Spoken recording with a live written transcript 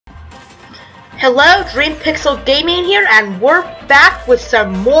Hello, Dream Pixel Gaming here, and we're back with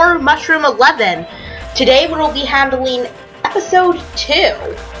some more Mushroom 11. Today we'll be handling episode 2.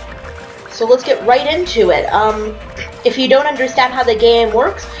 So let's get right into it. If you don't understand how the game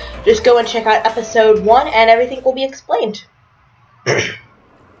works, just go and check out episode 1 and everything will be explained.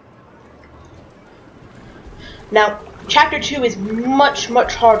 Now, chapter 2 is much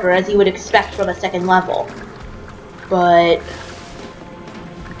harder, as you would expect from a second level. But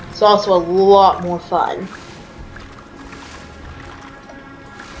it's also a lot more fun.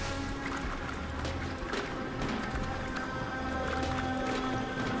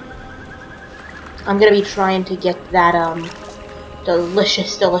 I'm gonna be trying to get that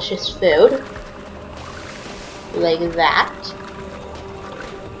delicious food. Like that.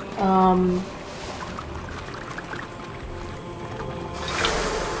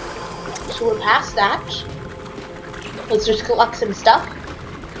 So we're past that. Let's just collect some stuff.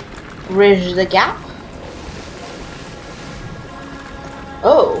 Bridge the gap.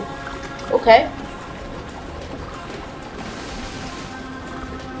 Oh, okay.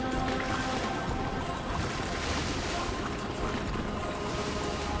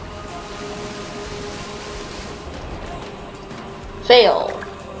 Fail.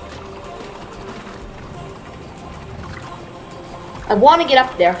 I want to get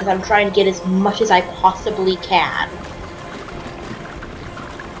up there because I'm trying to get as much as I possibly can.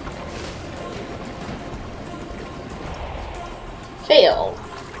 Fail.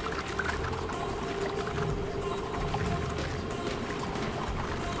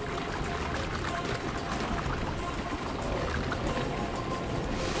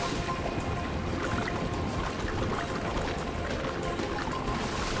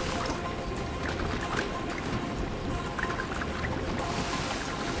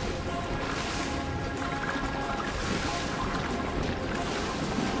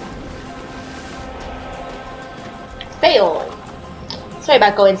 Fail. Sorry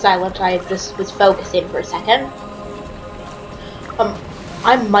about going silent, I just was focusing for a second.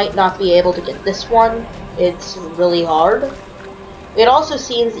 I might not be able to get this one. It's really hard. It also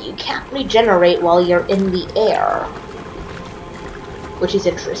seems that you can't regenerate while you're in the air, which is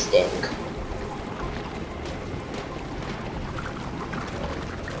interesting.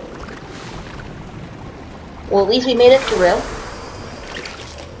 Well, at least we made it through.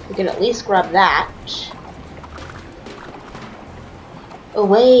 We can at least grab that. Oh,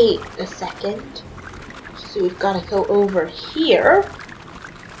 wait a second. So we've got to go over here.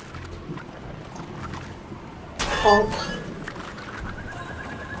 Honk.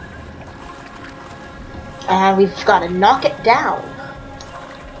 And we've got to knock it down.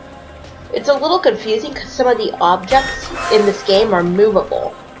 It's a little confusing because some of the objects in this game are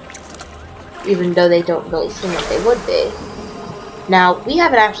movable, even though they don't really seem like they would be. Now, we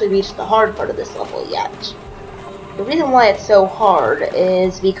haven't actually reached the hard part of this level yet. The reason why it's so hard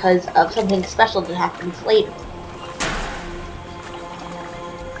is because of something special that happens later.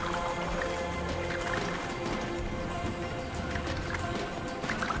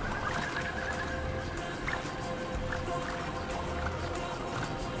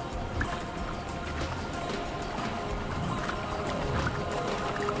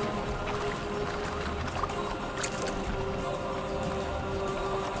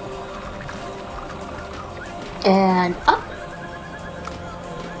 And up.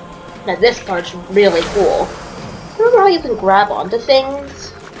 Now this part's really cool. Remember how you can grab onto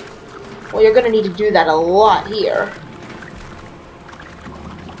things? Well, you're gonna need to do that a lot here.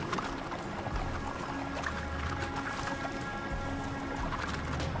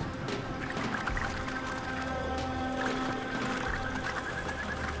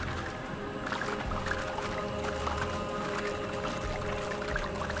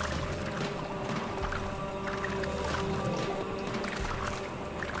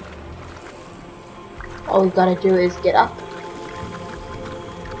 All we've got to do is get up.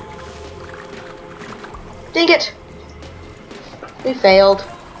 Dang it! We failed.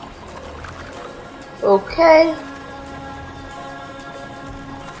 Okay.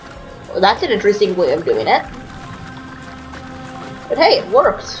 Well, that's an interesting way of doing it. But hey, it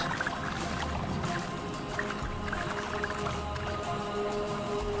works.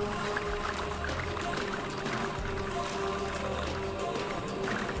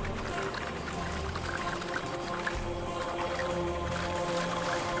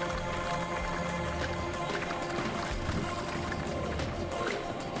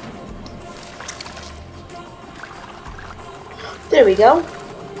 There we go.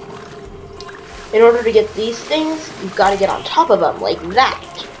 In order to get these things, you've got to get on top of them, like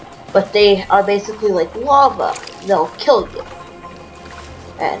that. But they are basically like lava. They'll kill you.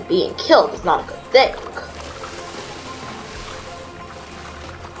 And being killed is not a good thing.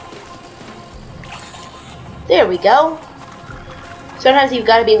 There we go. Sometimes you've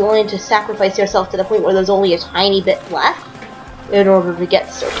got to be willing to sacrifice yourself to the point where there's only a tiny bit left in order to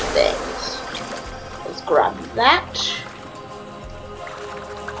get certain things. Let's grab that.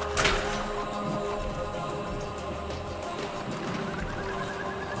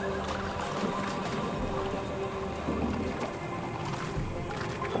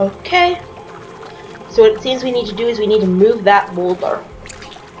 Okay. So what it seems we need to do is we need to move that boulder.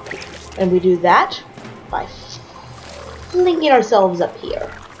 And we do that by flinging ourselves up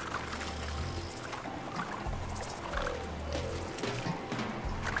here.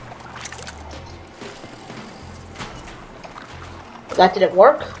 That didn't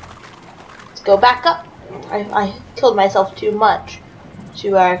work. Let's go back up. I killed myself too much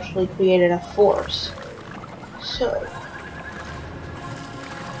to actually create enough force. So...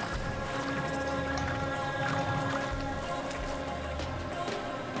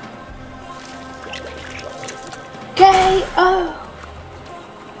 KO!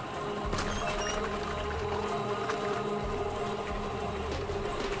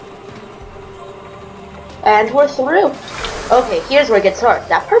 And we're through. Okay, here's where it gets hard.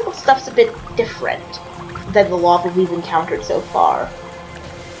 That purple stuff's a bit different than the lava we've encountered so far.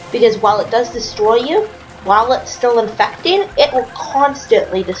 Because while it does destroy you, while it's still infecting, it will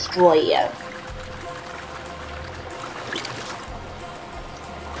constantly destroy you.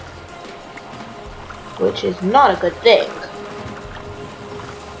 Which is not a good thing.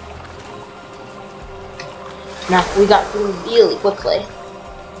 Now, we got through really quickly.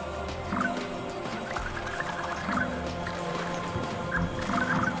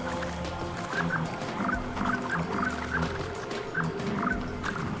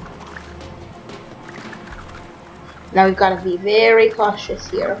 Now we've got to be very cautious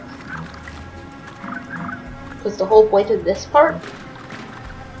here. Because the whole point of this part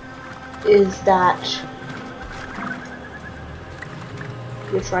is that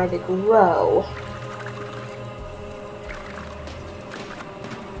you're trying to grow.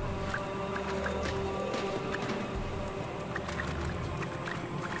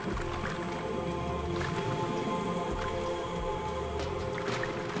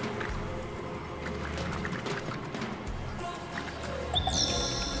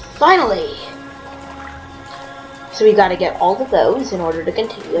 Finally! So we gotta get all of those in order to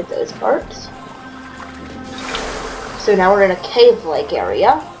continue with those parts. So now we're in a cave-like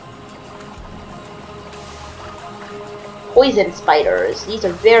area. Poison spiders. These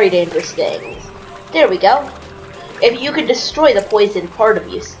are very dangerous things. There we go. If you can destroy the poison part of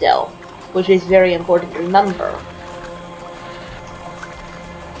you still, which is very important to remember.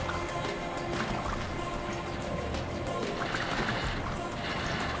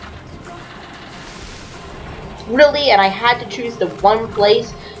 Really, and I had to choose the one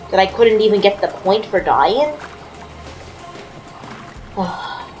place that I couldn't even get the point for dying?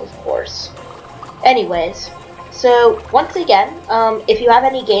 Of course. Anyways, so once again, if you have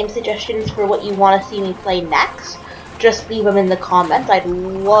any game suggestions for what you want to see me play next, just leave them in the comments. I'd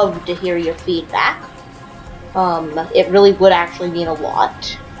love to hear your feedback. It really would actually mean a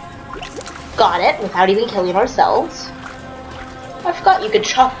lot. Got it, without even killing ourselves. I forgot you could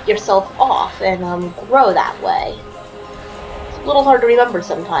chop yourself off and grow that way. It's a little hard to remember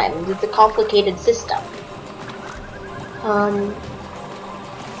sometimes. It's a complicated system.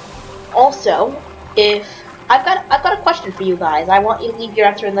 Also, if I've got a question for you guys. I want you to leave your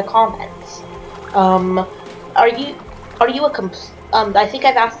answer in the comments. Are you a I think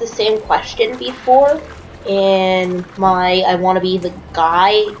I've asked the same question before in my I Want to Be the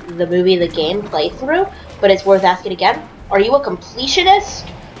Guy, the movie, the game playthrough, but it's worth asking again. Are you a completionist,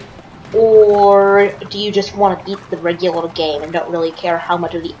 or do you just want to beat the regular game and don't really care how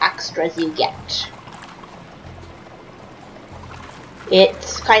much of the extras you get?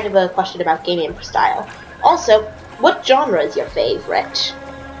 It's kind of a question about gaming style. Also, what genre is your favorite?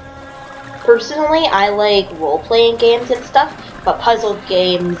 Personally, I like role-playing games and stuff, but puzzle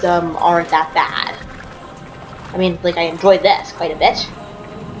games aren't that bad. I mean, like, I enjoy this quite a bit.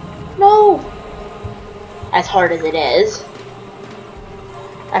 No! As hard as it is.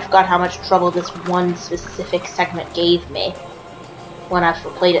 I forgot how much trouble this one specific segment gave me when I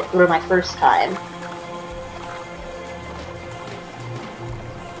played it through my first time.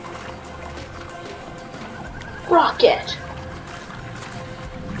 Rocket!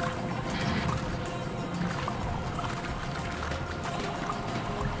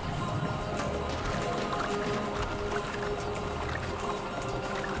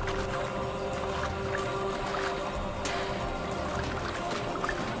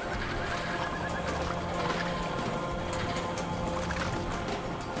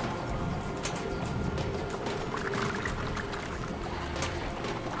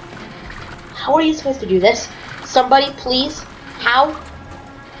 How are you supposed to do this? Somebody, please? How?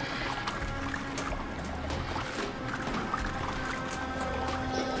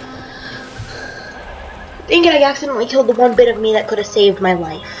 Dang it, I accidentally killed the one bit of me that could have saved my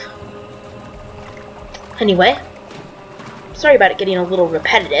life. Anyway, sorry about it getting a little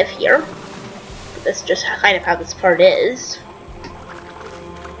repetitive here. But that's just kind of how this part is.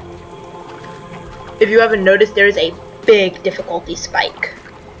 If you haven't noticed, there is a big difficulty spike.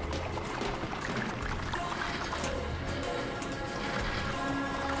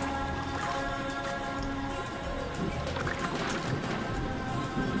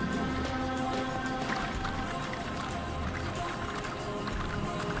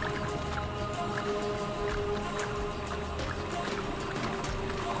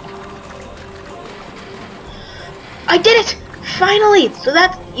 I did it! Finally! So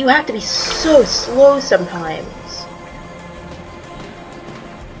that's, you have to be so slow sometimes.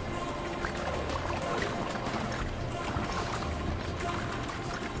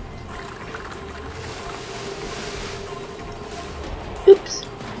 Oops.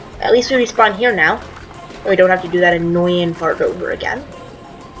 At least we respawn here now. And we don't have to do that annoying part over again.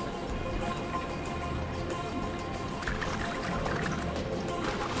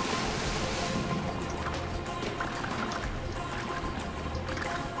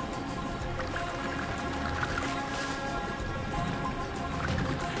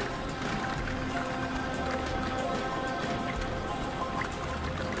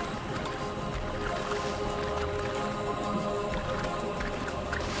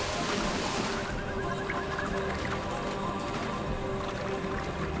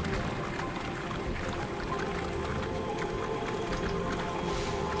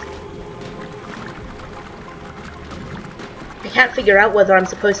 I can't figure out whether I'm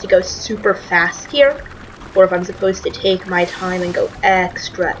supposed to go super fast here, or if I'm supposed to take my time and go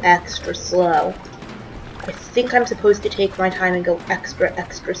extra slow. I think I'm supposed to take my time and go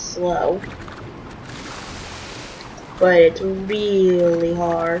extra slow. But it's really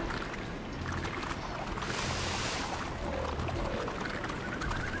hard.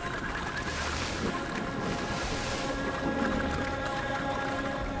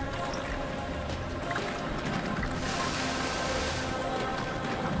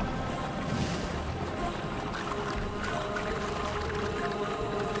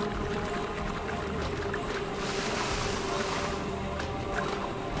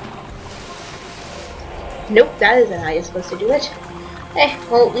 Nope, that isn't how you're supposed to do it. Eh,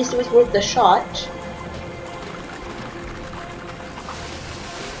 well, at least it was worth the shot.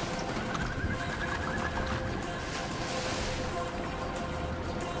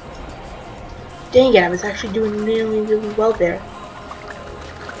 Dang it, I was actually doing really well there.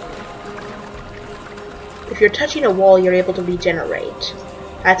 If you're touching a wall, you're able to regenerate.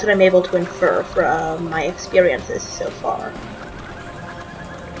 That's what I'm able to infer from my experiences so far.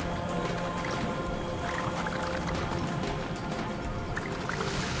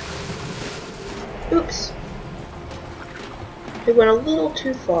 Oops. It went a little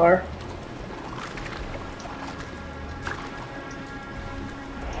too far.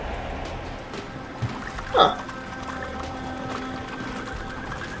 Huh.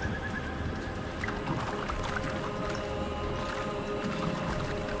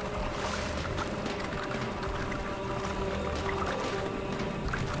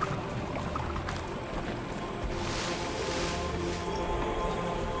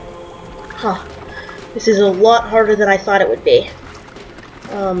 Huh. This is a lot harder than I thought it would be.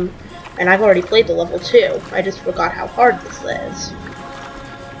 And I've already played the level too. I just forgot how hard this is.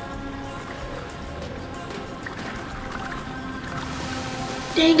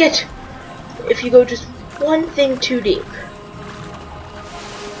 Dang it! If you go just one thing too deep.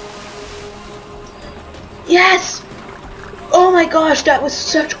 Yes! Oh my gosh, that was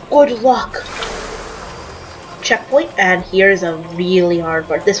such good luck! Checkpoint, and here's a really hard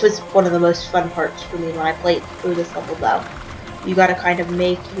part. This was one of the most fun parts for me when I played through this level though. You gotta kind of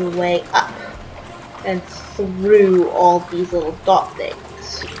make your way up and through all these little dot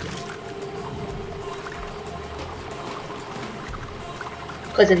things.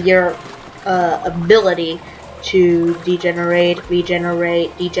 Because of your ability to degenerate,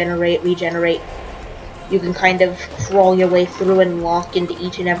 regenerate, regenerate, you can kind of crawl your way through and lock into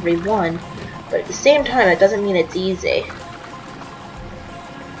each and every one. But at the same time, it doesn't mean it's easy.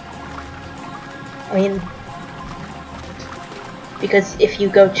 I mean, because if you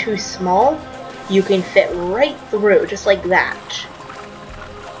go too small, you can fit right through, just like that.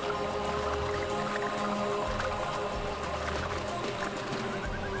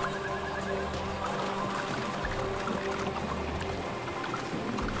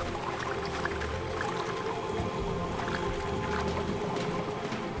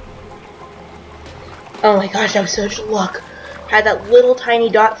 Oh my gosh, that was such luck. Had that little tiny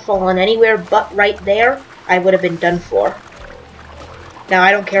dot fallen anywhere but right there, I would have been done for. Now,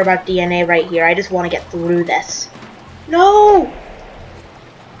 I don't care about DNA right here. I just want to get through this. No!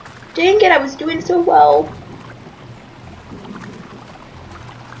 Dang it, I was doing so well.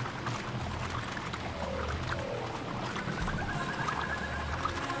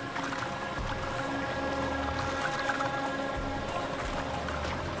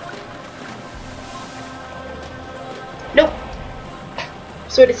 Nope.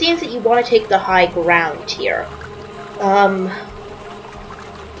 So it seems that you want to take the high ground here.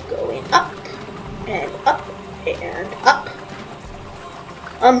 Going up, and up, and up.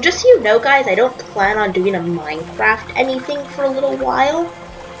 Just so you know, guys, I don't plan on doing a Minecraft anything for a little while.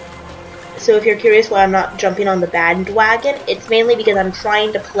 So if you're curious why I'm not jumping on the bandwagon, it's mainly because I'm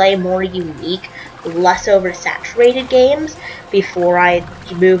trying to play more unique, less oversaturated games before I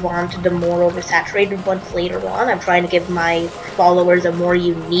move on to the more oversaturated ones later on. I'm trying to give my followers a more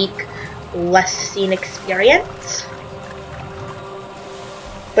unique, less seen experience.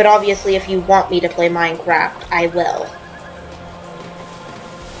 But obviously, if you want me to play Minecraft, I will.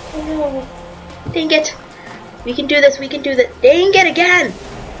 Oh no. Dang it. We can do this, we can do this. Dang it again!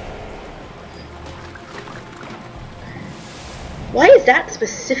 Why is that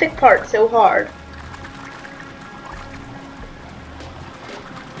specific part so hard?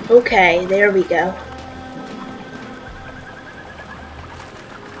 Okay, there we go.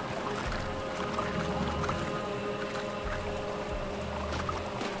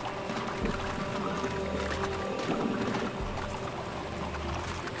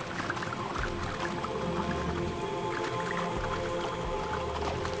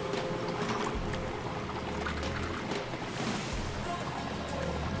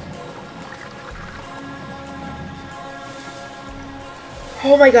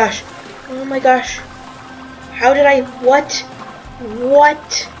 Oh my gosh. Oh my gosh. How did I... What?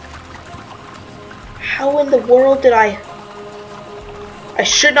 What? How in the world did I... I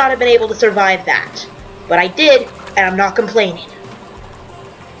should not have been able to survive that. But I did, and I'm not complaining.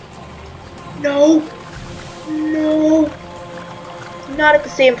 No. No. Not at the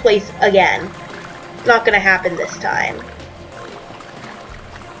same place again. Not gonna happen this time.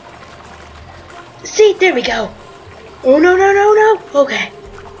 See, there we go. Oh, no, no, no, no. Okay.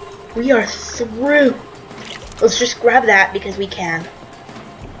 We are through. Let's just grab that because we can.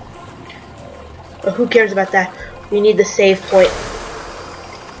 Oh, who cares about that? We need the save point.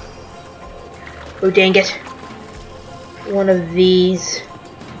 Oh, dang it. One of these.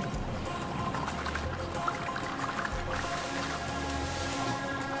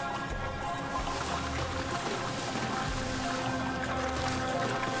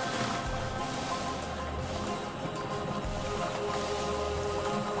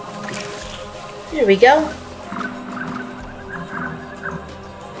 There we go.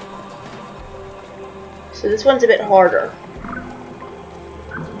 So this one's a bit harder.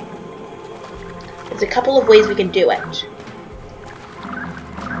 There's a couple of ways we can do it.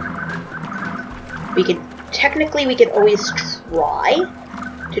 Technically we can always try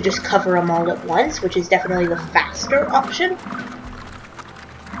to just cover them all at once, which is definitely the faster option.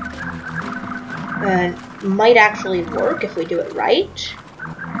 And might actually work if we do it right.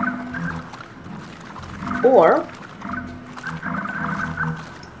 Or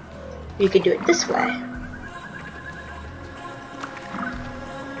you could do it this way.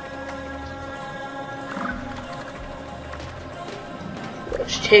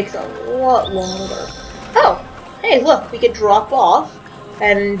 Which takes a lot longer. Oh, hey, look, we could drop off,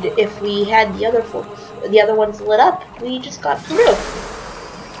 and if we had the other ones lit up, we just got through.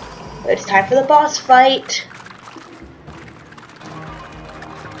 It's time for the boss fight.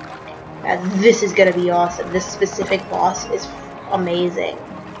 And this is gonna be awesome. This specific boss is amazing.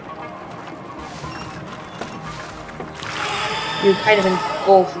 You kind of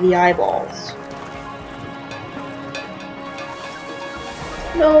engulf the eyeballs.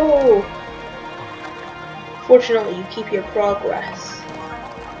 No! Fortunately, you keep your progress.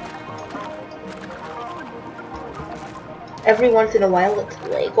 Every once in a while, its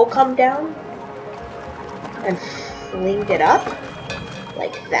leg will come down and fling it up.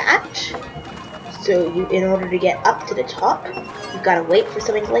 Like that. So in order to get up to the top, you've got to wait for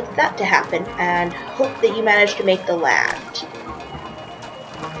something like that to happen and hope that you manage to make the land.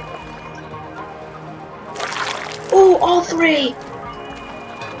 Oh, all three!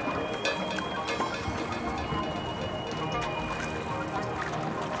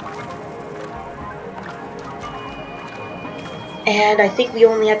 And I think we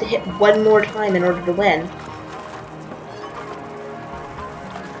only have to hit one more time in order to win.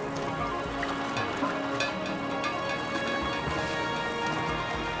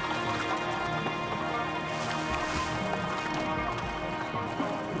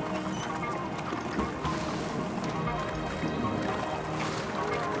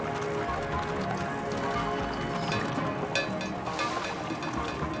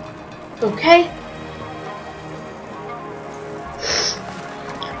 Okay.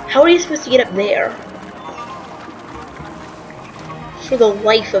 How are you supposed to get up there? For the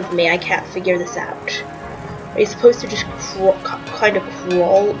life of me, I can't figure this out. Are you supposed to just kind of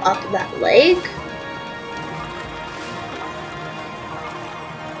crawl up that leg?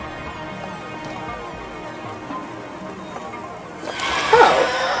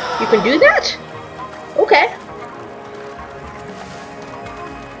 Oh, you can do that? Okay.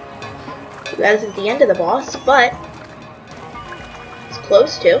 That isn't the end of the boss, but it's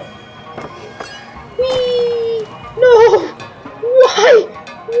close to. Whee! No! Why?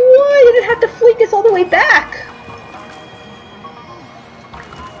 Why did it have to fleek us all the way back?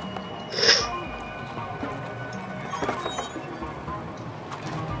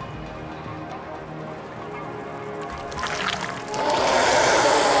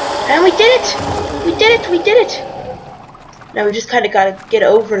 And we did it! We did it! We did it! Now we just kind of gotta get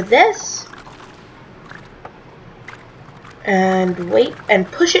over this. And wait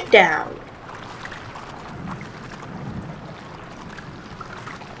and push it down.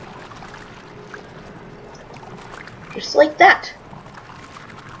 Just like that.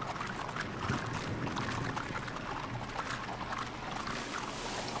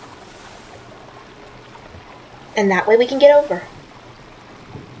 And that way we can get over.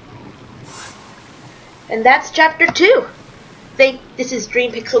 And that's chapter 2. This is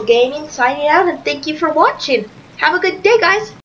Dream Pixel Gaming signing out, and thank you for watching. Have a good day, guys.